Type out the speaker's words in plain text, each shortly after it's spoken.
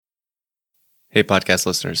Hey podcast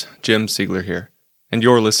listeners, Jim Siegler here, and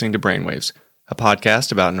you're listening to BrainWaves, a podcast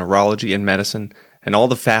about neurology and medicine and all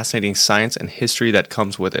the fascinating science and history that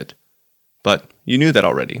comes with it. But you knew that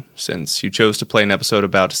already, since you chose to play an episode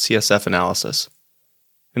about CSF analysis.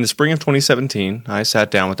 In the spring of 2017, I sat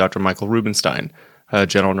down with Dr. Michael Rubenstein, a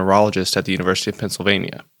general neurologist at the University of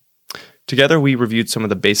Pennsylvania. Together we reviewed some of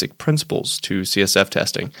the basic principles to CSF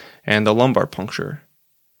testing and the lumbar puncture.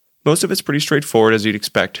 Most of it's pretty straightforward as you'd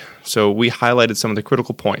expect, so we highlighted some of the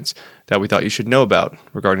critical points that we thought you should know about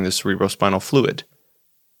regarding the cerebrospinal fluid.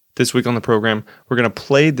 This week on the program, we're going to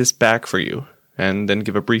play this back for you, and then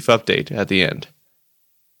give a brief update at the end.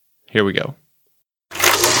 Here we go.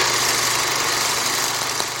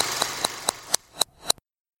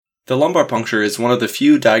 The lumbar puncture is one of the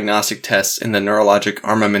few diagnostic tests in the neurologic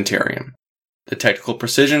armamentarium. The technical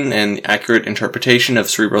precision and accurate interpretation of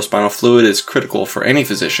cerebrospinal fluid is critical for any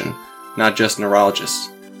physician, not just neurologists.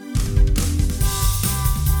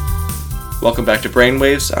 Welcome back to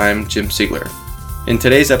BrainWaves, I'm Jim Siegler. In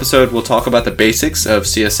today's episode, we'll talk about the basics of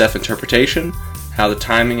CSF interpretation, how the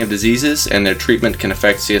timing of diseases and their treatment can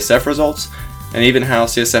affect CSF results, and even how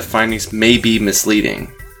CSF findings may be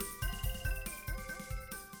misleading.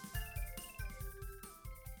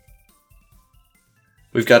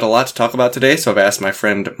 We've got a lot to talk about today, so I've asked my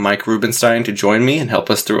friend Mike Rubenstein to join me and help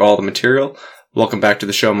us through all the material. Welcome back to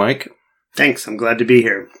the show, Mike. Thanks, I'm glad to be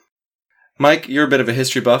here. Mike, you're a bit of a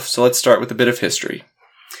history buff, so let's start with a bit of history.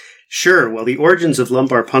 Sure, well, the origins of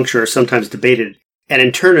lumbar puncture are sometimes debated. An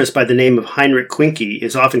internist by the name of Heinrich Quincke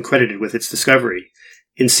is often credited with its discovery.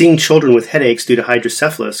 In seeing children with headaches due to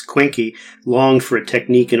hydrocephalus, Quincke longed for a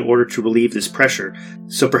technique in order to relieve this pressure,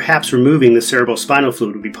 so perhaps removing the cerebrospinal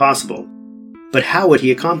fluid would be possible. But how would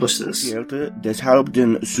he accomplish this? At this time,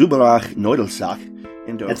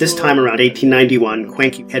 around 1891,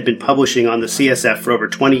 Quincke had been publishing on the CSF for over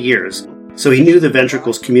 20 years, so he knew the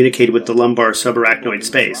ventricles communicated with the lumbar subarachnoid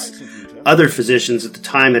space. Other physicians at the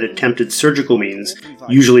time had attempted surgical means,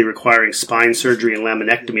 usually requiring spine surgery and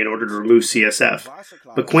laminectomy in order to remove CSF.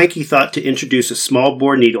 But Quincke thought to introduce a small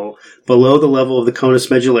bore needle below the level of the conus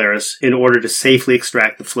medullaris in order to safely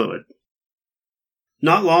extract the fluid.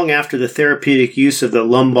 Not long after the therapeutic use of the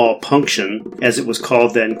lumbar punction, as it was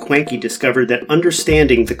called then, Quincke discovered that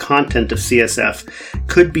understanding the content of CSF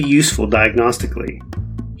could be useful diagnostically.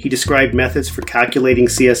 He described methods for calculating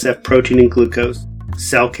CSF protein and glucose,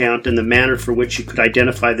 cell count, and the manner for which you could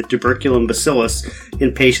identify the tuberculum bacillus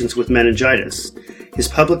in patients with meningitis. His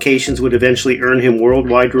publications would eventually earn him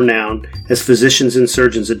worldwide renown as physicians and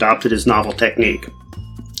surgeons adopted his novel technique.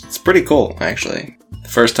 It's pretty cool, actually. The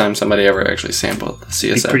first time somebody ever actually sampled the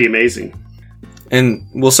CSF. It's pretty amazing. And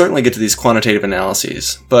we'll certainly get to these quantitative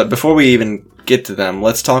analyses, but before we even get to them,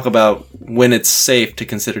 let's talk about when it's safe to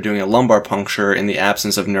consider doing a lumbar puncture in the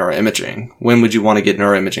absence of neuroimaging. When would you want to get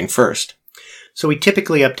neuroimaging first? So we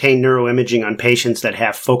typically obtain neuroimaging on patients that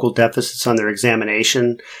have focal deficits on their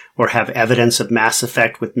examination or have evidence of mass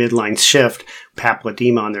effect with midline shift,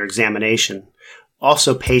 papilledema on their examination.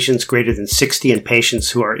 Also, patients greater than 60 and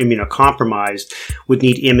patients who are immunocompromised would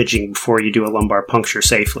need imaging before you do a lumbar puncture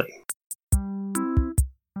safely.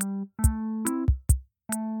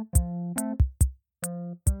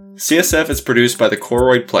 CSF is produced by the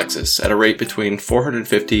choroid plexus at a rate between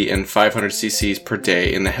 450 and 500 cc's per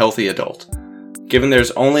day in the healthy adult. Given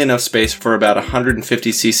there's only enough space for about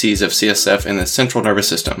 150 cc's of CSF in the central nervous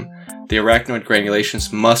system, the arachnoid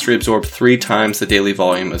granulations must reabsorb 3 times the daily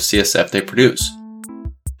volume of CSF they produce.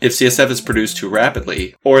 If CSF is produced too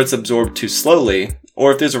rapidly, or it's absorbed too slowly,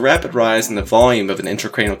 or if there's a rapid rise in the volume of an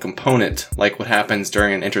intracranial component, like what happens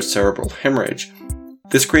during an intracerebral hemorrhage,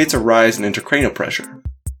 this creates a rise in intracranial pressure.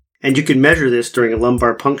 And you can measure this during a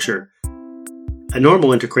lumbar puncture. A normal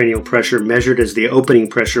intracranial pressure, measured as the opening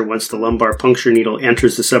pressure once the lumbar puncture needle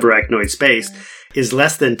enters the subarachnoid space, is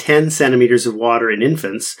less than 10 centimeters of water in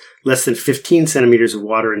infants, less than 15 centimeters of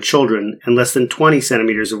water in children, and less than 20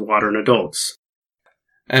 centimeters of water in adults.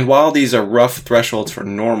 And while these are rough thresholds for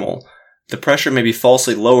normal, the pressure may be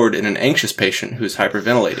falsely lowered in an anxious patient who's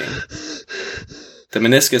hyperventilating. The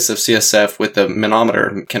meniscus of CSF with the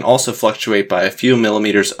manometer can also fluctuate by a few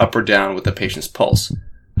millimeters up or down with the patient's pulse,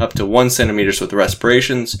 up to 1 centimeter with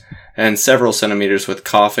respirations, and several centimeters with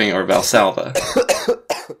coughing or valsalva.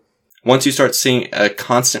 Once you start seeing a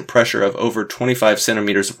constant pressure of over 25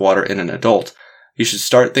 centimeters of water in an adult, you should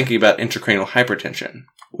start thinking about intracranial hypertension.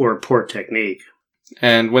 Or poor technique.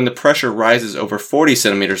 And when the pressure rises over 40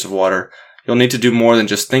 centimeters of water, you'll need to do more than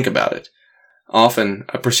just think about it. Often,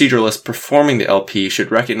 a proceduralist performing the LP should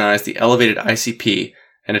recognize the elevated ICP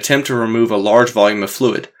and attempt to remove a large volume of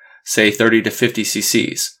fluid, say 30 to 50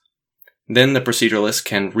 cc's. Then the proceduralist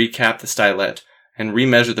can recap the stylet and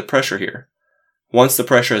remeasure the pressure here. Once the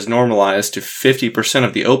pressure is normalized to 50%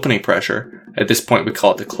 of the opening pressure, at this point we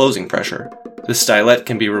call it the closing pressure, the stylet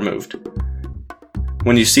can be removed.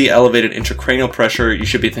 When you see elevated intracranial pressure, you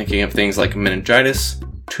should be thinking of things like meningitis,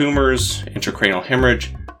 tumors, intracranial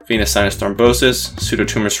hemorrhage, venous sinus thrombosis,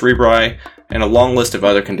 pseudotumor cerebri, and a long list of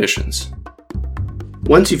other conditions.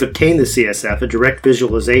 Once you've obtained the CSF, a direct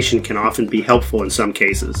visualization can often be helpful in some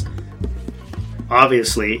cases.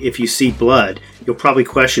 Obviously, if you see blood, you'll probably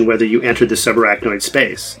question whether you entered the subarachnoid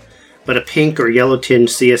space, but a pink or yellow-tinged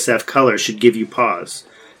CSF color should give you pause.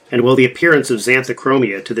 And while the appearance of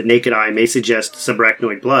xanthochromia to the naked eye may suggest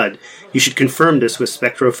subarachnoid blood, you should confirm this with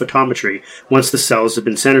spectrophotometry once the cells have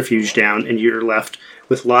been centrifuged down and you're left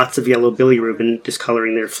with lots of yellow bilirubin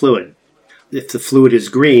discoloring their fluid. If the fluid is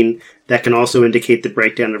green, that can also indicate the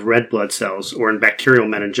breakdown of red blood cells, or in bacterial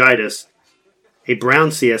meningitis, a brown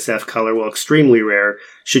CSF color, while extremely rare,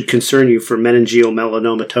 should concern you for meningeal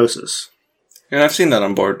melanomatosis. And I've seen that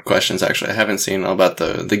on board questions, actually. I haven't seen all about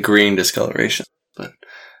the green discoloration, but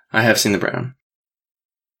I have seen the brown.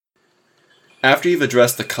 After you've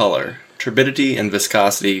addressed the color, turbidity and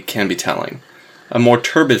viscosity can be telling. A more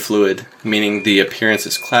turbid fluid, meaning the appearance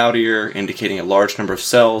is cloudier, indicating a large number of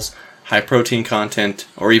cells, high protein content,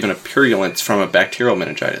 or even a purulence from a bacterial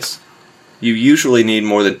meningitis. You usually need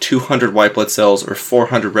more than 200 white blood cells or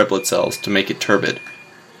 400 red blood cells to make it turbid.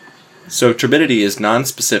 So turbidity is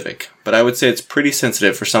non-specific, but I would say it's pretty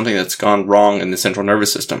sensitive for something that's gone wrong in the central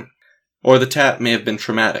nervous system. Or the tap may have been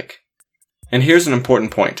traumatic. And here's an important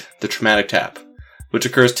point, the traumatic tap, which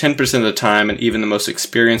occurs 10% of the time in even the most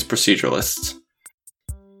experienced proceduralists.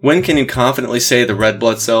 When can you confidently say the red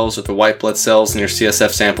blood cells or the white blood cells in your CSF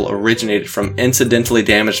sample originated from incidentally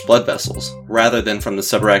damaged blood vessels, rather than from the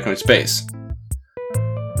subarachnoid space?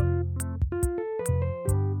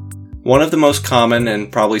 One of the most common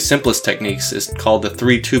and probably simplest techniques is called the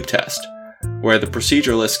 3-tube test, where the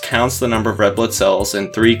proceduralist counts the number of red blood cells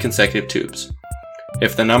in 3 consecutive tubes.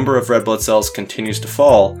 If the number of red blood cells continues to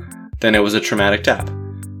fall, then it was a traumatic tap.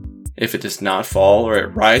 If it does not fall, or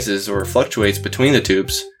it rises or fluctuates between the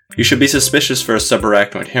tubes, you should be suspicious for a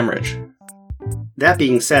subarachnoid hemorrhage. That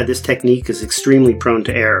being said, this technique is extremely prone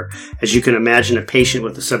to error, as you can imagine a patient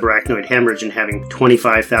with a subarachnoid hemorrhage and having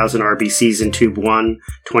 25,000 RBCs in tube 1,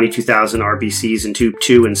 22,000 RBCs in tube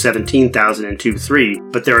 2, and 17,000 in tube 3,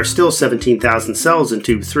 but there are still 17,000 cells in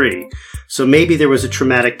tube 3, so maybe there was a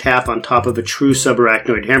traumatic tap on top of a true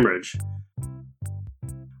subarachnoid hemorrhage.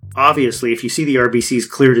 Obviously, if you see the RBCs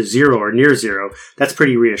clear to 0 or near 0, that's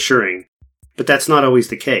pretty reassuring. But that's not always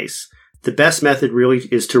the case. The best method really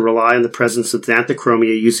is to rely on the presence of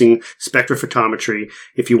xanthochromia using spectrophotometry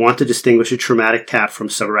if you want to distinguish a traumatic tap from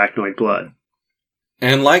subarachnoid blood.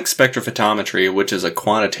 And like spectrophotometry, which is a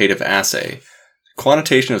quantitative assay,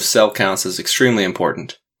 quantitation of cell counts is extremely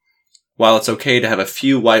important. While it's okay to have a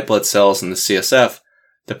few white blood cells in the CSF,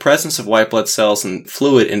 the presence of white blood cells in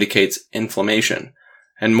fluid indicates inflammation,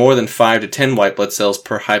 and more than 5 to 10 white blood cells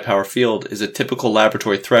per high-power field is a typical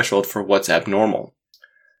laboratory threshold for what's abnormal.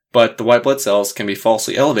 But the white blood cells can be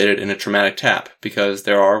falsely elevated in a traumatic tap, because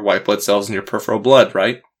there are white blood cells in your peripheral blood,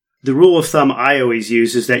 right? The rule of thumb I always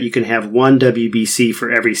use is that you can have 1 WBC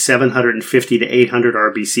for every 750 to 800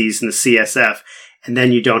 RBCs in the CSF, and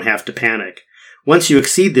then you don't have to panic. Once you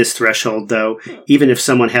exceed this threshold, though, even if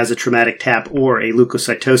someone has a traumatic tap or a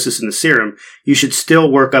leukocytosis in the serum, you should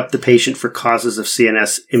still work up the patient for causes of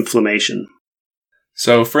CNS inflammation.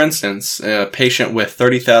 So, for instance, a patient with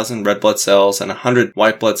 30,000 red blood cells and 100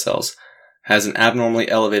 white blood cells has an abnormally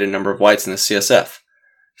elevated number of whites in the CSF.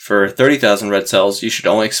 For 30,000 red cells, you should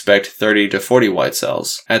only expect 30 to 40 white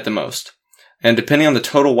cells at the most. And depending on the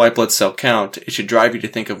total white blood cell count, it should drive you to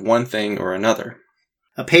think of one thing or another.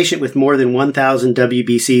 A patient with more than 1,000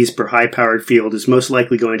 WBCs per high-powered field is most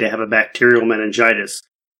likely going to have a bacterial meningitis.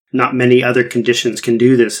 Not many other conditions can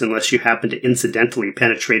do this unless you happen to incidentally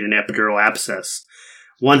penetrate an epidural abscess.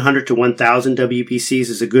 100 to 1,000 WBCs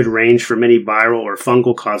is a good range for many viral or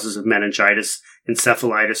fungal causes of meningitis,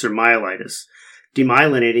 encephalitis, or myelitis.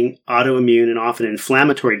 Demyelinating, autoimmune, and often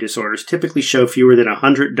inflammatory disorders typically show fewer than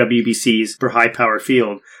 100 WBCs per high-power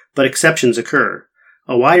field, but exceptions occur.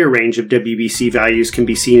 A wider range of WBC values can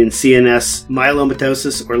be seen in CNS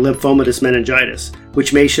myelomatosis or lymphomatous meningitis,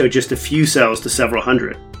 which may show just a few cells to several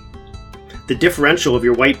hundred. The differential of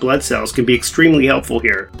your white blood cells can be extremely helpful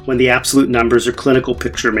here, when the absolute numbers or clinical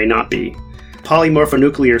picture may not be.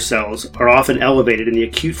 Polymorphonuclear cells are often elevated in the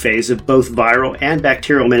acute phase of both viral and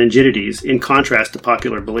bacterial meningitis, in contrast to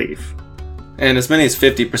popular belief. And as many as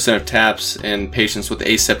 50% of TAPs in patients with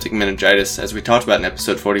aseptic meningitis, as we talked about in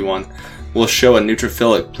episode 41, will show a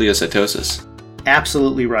neutrophilic pleocytosis.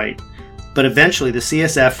 Absolutely right. But eventually the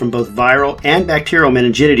CSF from both viral and bacterial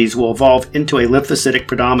meningitis will evolve into a lymphocytic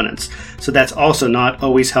predominance, so that's also not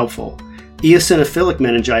always helpful. Eosinophilic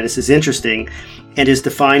meningitis is interesting and is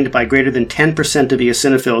defined by greater than 10% of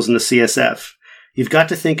eosinophils in the CSF. You've got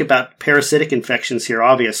to think about parasitic infections here,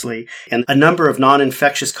 obviously, and a number of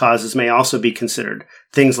non-infectious causes may also be considered.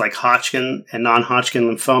 Things like Hodgkin and non-Hodgkin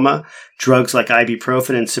lymphoma, drugs like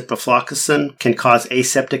ibuprofen and ciprofloxacin can cause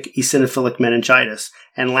aseptic eosinophilic meningitis,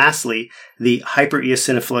 and lastly, the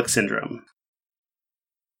hypereosinophilic syndrome.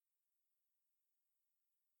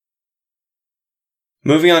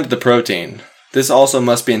 Moving on to the protein, this also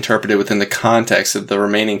must be interpreted within the context of the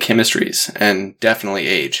remaining chemistries, and definitely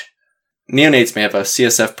age. Neonates may have a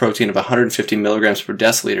CSF protein of 150 milligrams per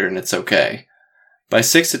deciliter and it's okay. By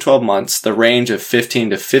 6 to 12 months, the range of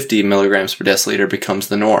 15 to 50 milligrams per deciliter becomes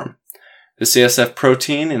the norm. The CSF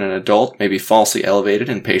protein in an adult may be falsely elevated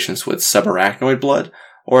in patients with subarachnoid blood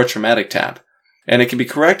or a traumatic tap, and it can be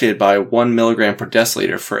corrected by 1 milligram per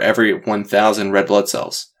deciliter for every 1,000 red blood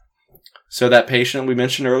cells. So that patient we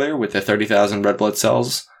mentioned earlier with the 30,000 red blood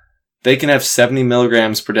cells, they can have 70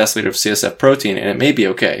 milligrams per deciliter of CSF protein and it may be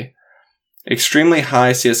okay. Extremely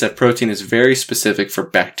high CSF protein is very specific for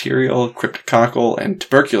bacterial, cryptococcal, and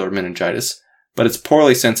tubercular meningitis, but it's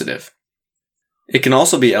poorly sensitive. It can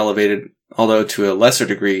also be elevated, although to a lesser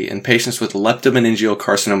degree, in patients with leptomeningeal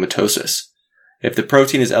carcinomatosis. If the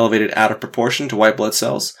protein is elevated out of proportion to white blood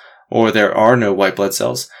cells, or there are no white blood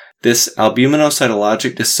cells, this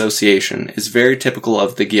albuminocytologic dissociation is very typical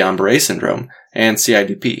of the Guillain-Barré syndrome and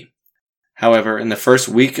CIDP. However, in the first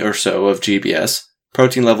week or so of GBS,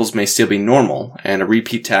 protein levels may still be normal, and a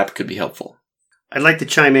repeat tap could be helpful. I'd like to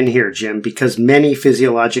chime in here, Jim, because many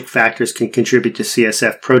physiologic factors can contribute to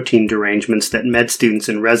CSF protein derangements that med students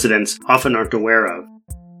and residents often aren't aware of.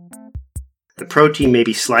 The protein may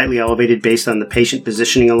be slightly elevated based on the patient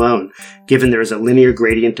positioning alone, given there is a linear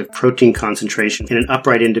gradient of protein concentration in an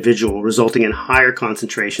upright individual, resulting in higher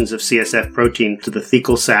concentrations of CSF protein to the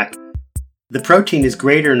thecal sac. The protein is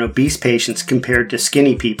greater in obese patients compared to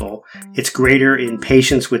skinny people. It's greater in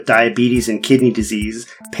patients with diabetes and kidney disease,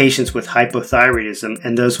 patients with hypothyroidism,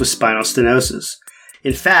 and those with spinal stenosis.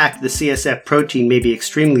 In fact, the CSF protein may be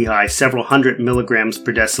extremely high, several hundred milligrams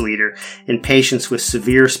per deciliter, in patients with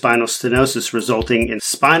severe spinal stenosis resulting in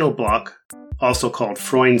spinal block, also called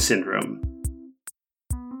Freund syndrome.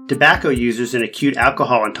 Tobacco users and acute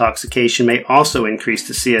alcohol intoxication may also increase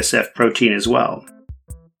the CSF protein as well.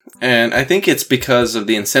 And I think it's because of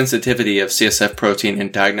the insensitivity of CSF protein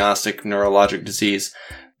in diagnostic neurologic disease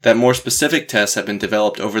that more specific tests have been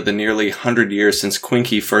developed over the nearly 100 years since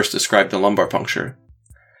Quincke first described the lumbar puncture.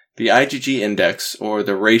 The IgG index, or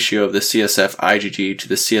the ratio of the CSF IgG to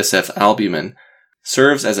the CSF albumin,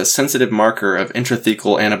 serves as a sensitive marker of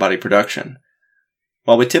intrathecal antibody production.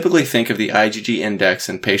 While we typically think of the IgG index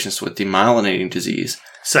in patients with demyelinating disease,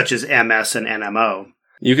 such as MS and NMO,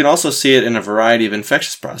 you can also see it in a variety of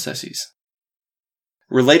infectious processes.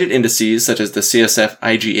 Related indices such as the CSF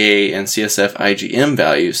IgA and CSF IgM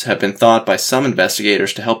values have been thought by some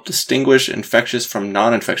investigators to help distinguish infectious from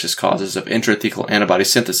non-infectious causes of intrathecal antibody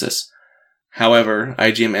synthesis. However,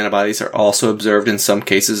 IgM antibodies are also observed in some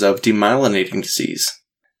cases of demyelinating disease.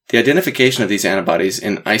 The identification of these antibodies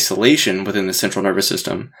in isolation within the central nervous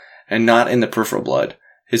system, and not in the peripheral blood,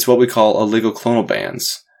 is what we call oligoclonal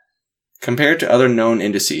bands. Compared to other known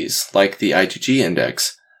indices, like the IgG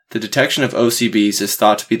index, the detection of OCBs is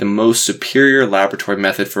thought to be the most superior laboratory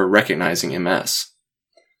method for recognizing MS.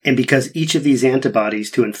 And because each of these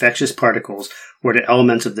antibodies to infectious particles or to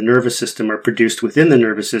elements of the nervous system are produced within the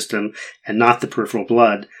nervous system and not the peripheral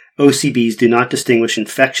blood, OCBs do not distinguish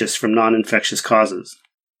infectious from non-infectious causes.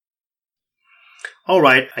 All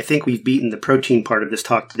right, I think we've beaten the protein part of this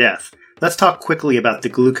talk to death. Let's talk quickly about the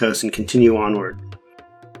glucose and continue onward.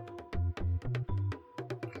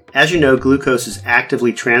 As you know, glucose is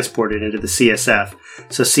actively transported into the CSF,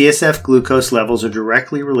 so CSF glucose levels are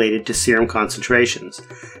directly related to serum concentrations.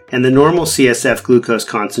 And the normal CSF glucose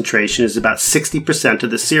concentration is about 60%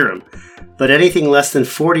 of the serum, but anything less than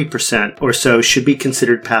 40% or so should be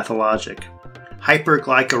considered pathologic.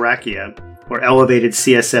 Hyperglycemia, or elevated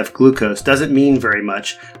CSF glucose, doesn't mean very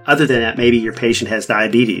much, other than that maybe your patient has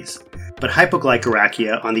diabetes. But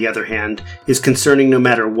hypoglycemia, on the other hand, is concerning no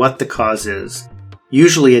matter what the cause is.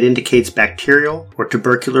 Usually it indicates bacterial or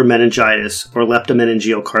tubercular meningitis or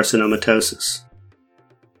leptomeningeal carcinomatosis.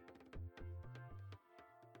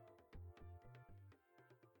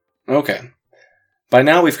 Okay. By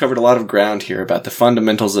now we've covered a lot of ground here about the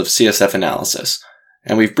fundamentals of CSF analysis.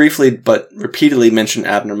 and we've briefly but repeatedly mentioned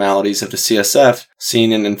abnormalities of the CSF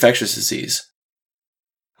seen in infectious disease.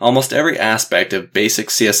 Almost every aspect of basic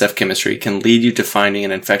CSF chemistry can lead you to finding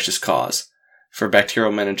an infectious cause. For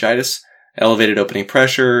bacterial meningitis, elevated opening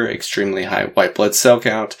pressure, extremely high white blood cell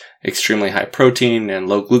count, extremely high protein, and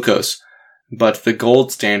low glucose. But the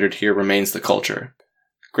gold standard here remains the culture.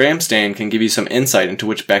 Gram stain can give you some insight into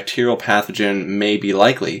which bacterial pathogen may be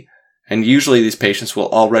likely, and usually these patients will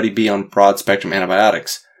already be on broad-spectrum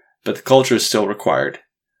antibiotics, but the culture is still required.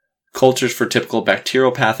 Cultures for typical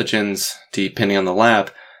bacterial pathogens, depending on the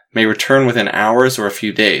lab, may return within hours or a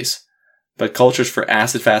few days, but cultures for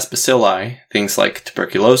acid-fast bacilli, things like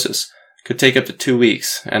tuberculosis, could take up to 2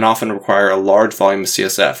 weeks and often require a large volume of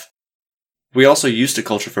CSF. We also used to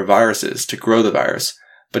culture for viruses to grow the virus,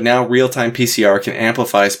 but now real-time PCR can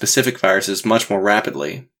amplify specific viruses much more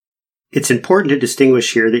rapidly. It's important to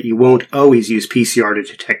distinguish here that you won't always use PCR to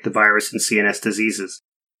detect the virus in CNS diseases.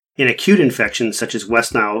 In acute infections such as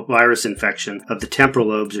West Nile virus infection of the temporal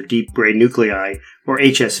lobes or deep gray nuclei, or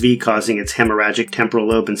HSV causing its hemorrhagic temporal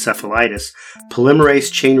lobe encephalitis,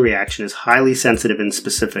 polymerase chain reaction is highly sensitive and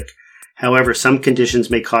specific. However, some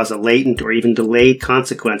conditions may cause a latent or even delayed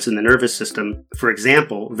consequence in the nervous system. For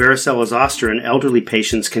example, varicella zoster in elderly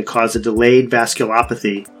patients can cause a delayed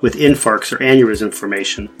vasculopathy with infarcts or aneurysm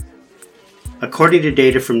formation. According to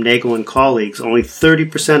data from Nagel and colleagues, only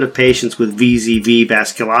 30% of patients with VZV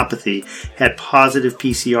vasculopathy had positive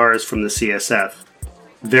PCRs from the CSF.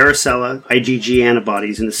 Varicella IgG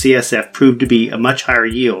antibodies in the CSF proved to be a much higher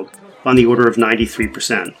yield, on the order of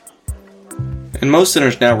 93%. And most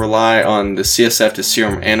centers now rely on the CSF to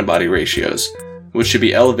serum antibody ratios, which should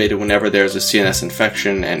be elevated whenever there is a CNS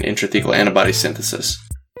infection and intrathecal antibody synthesis.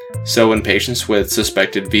 So in patients with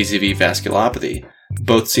suspected VZV vasculopathy,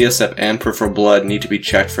 both CSF and peripheral blood need to be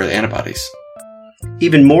checked for the antibodies.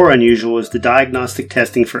 Even more unusual is the diagnostic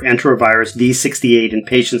testing for enterovirus D68 in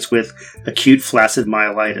patients with acute flaccid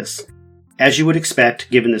myelitis. As you would expect,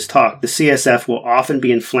 given this talk, the CSF will often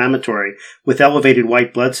be inflammatory with elevated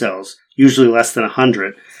white blood cells, usually less than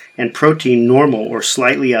 100, and protein normal or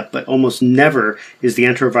slightly up, but almost never is the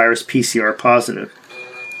enterovirus PCR positive.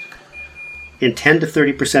 In 10 to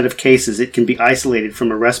 30% of cases, it can be isolated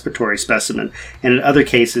from a respiratory specimen, and in other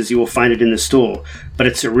cases, you will find it in the stool, but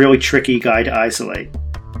it's a really tricky guy to isolate.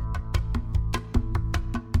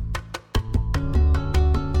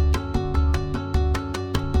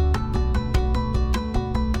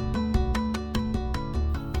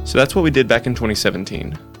 So that's what we did back in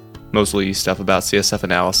 2017. Mostly stuff about CSF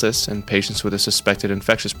analysis and patients with a suspected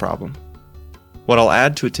infectious problem. What I'll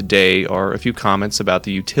add to it today are a few comments about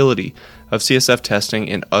the utility of CSF testing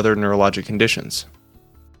in other neurologic conditions.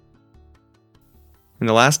 In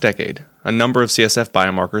the last decade, a number of CSF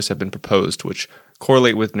biomarkers have been proposed which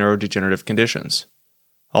correlate with neurodegenerative conditions.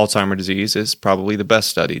 Alzheimer's disease is probably the best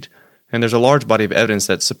studied, and there's a large body of evidence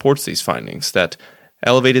that supports these findings, that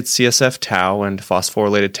elevated CSF tau and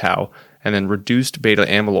phosphorylated tau, and then reduced beta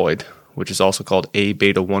amyloid, which is also called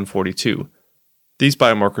A-beta 142. These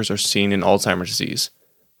biomarkers are seen in Alzheimer's disease,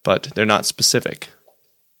 but they're not specific.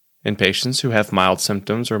 In patients who have mild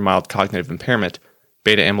symptoms or mild cognitive impairment,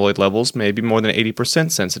 beta amyloid levels may be more than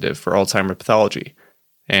 80% sensitive for Alzheimer's pathology,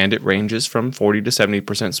 and it ranges from 40 to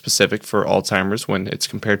 70% specific for Alzheimer's when it's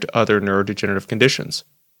compared to other neurodegenerative conditions.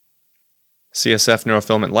 CSF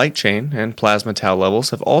neurofilament light chain and plasma tau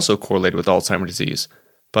levels have also correlated with Alzheimer's disease,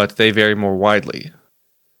 but they vary more widely.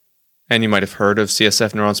 And you might have heard of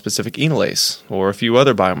CSF neuron-specific enolase, or a few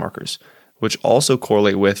other biomarkers, which also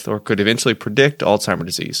correlate with or could eventually predict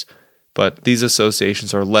Alzheimer's disease, but these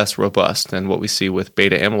associations are less robust than what we see with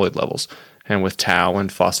beta amyloid levels, and with tau and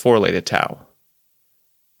phosphorylated tau.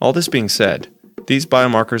 All this being said, these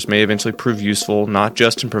biomarkers may eventually prove useful not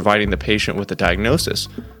just in providing the patient with a diagnosis,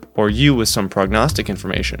 or you with some prognostic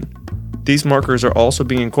information. These markers are also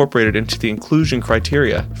being incorporated into the inclusion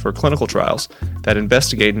criteria for clinical trials that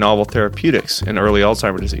investigate novel therapeutics in early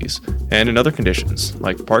Alzheimer's disease and in other conditions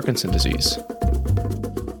like Parkinson's disease.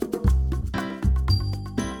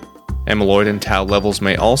 Amyloid and tau levels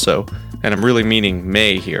may also, and I'm really meaning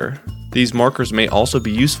may here, these markers may also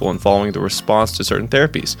be useful in following the response to certain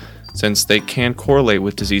therapies, since they can correlate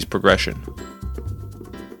with disease progression.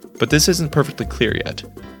 But this isn't perfectly clear yet.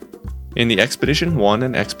 In the Expedition 1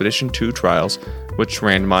 and Expedition 2 trials, which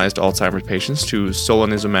randomized Alzheimer's patients to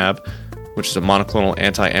solanezumab, which is a monoclonal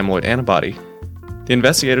anti-amyloid antibody, the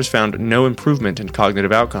investigators found no improvement in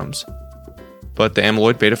cognitive outcomes. But the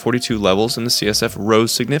amyloid beta 42 levels in the CSF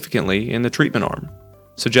rose significantly in the treatment arm,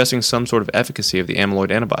 suggesting some sort of efficacy of the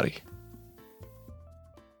amyloid antibody.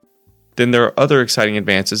 Then there are other exciting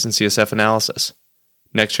advances in CSF analysis.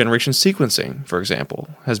 Next-generation sequencing, for example,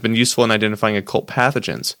 has been useful in identifying occult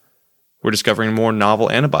pathogens. We're discovering more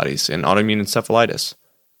novel antibodies in autoimmune encephalitis.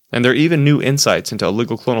 And there are even new insights into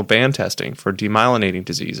oligoclonal band testing for demyelinating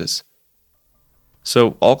diseases.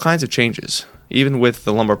 So, all kinds of changes, even with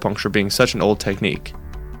the lumbar puncture being such an old technique.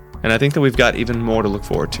 And I think that we've got even more to look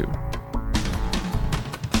forward to.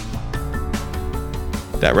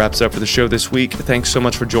 That wraps up for the show this week. Thanks so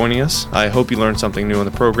much for joining us. I hope you learned something new on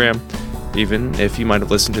the program, even if you might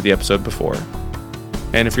have listened to the episode before.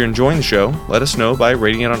 And if you're enjoying the show, let us know by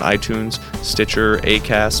rating it on iTunes, Stitcher,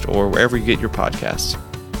 Acast, or wherever you get your podcasts.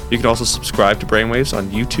 You can also subscribe to BrainWaves on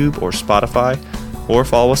YouTube or Spotify, or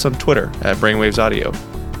follow us on Twitter at BrainWaves Audio.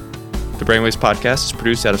 The BrainWaves podcast is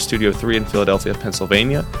produced out of Studio 3 in Philadelphia,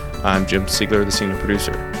 Pennsylvania. I'm Jim Siegler, the senior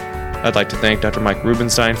producer. I'd like to thank Dr. Mike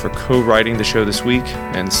Rubenstein for co-writing the show this week,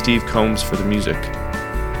 and Steve Combs for the music.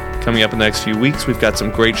 Coming up in the next few weeks, we've got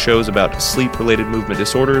some great shows about sleep-related movement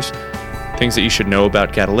disorders, things that you should know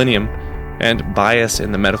about gadolinium, and bias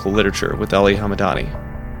in the medical literature with Ali Hamadani.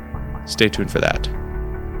 Stay tuned for that.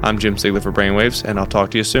 I'm Jim Siegler for BrainWaves, and I'll talk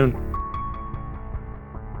to you soon.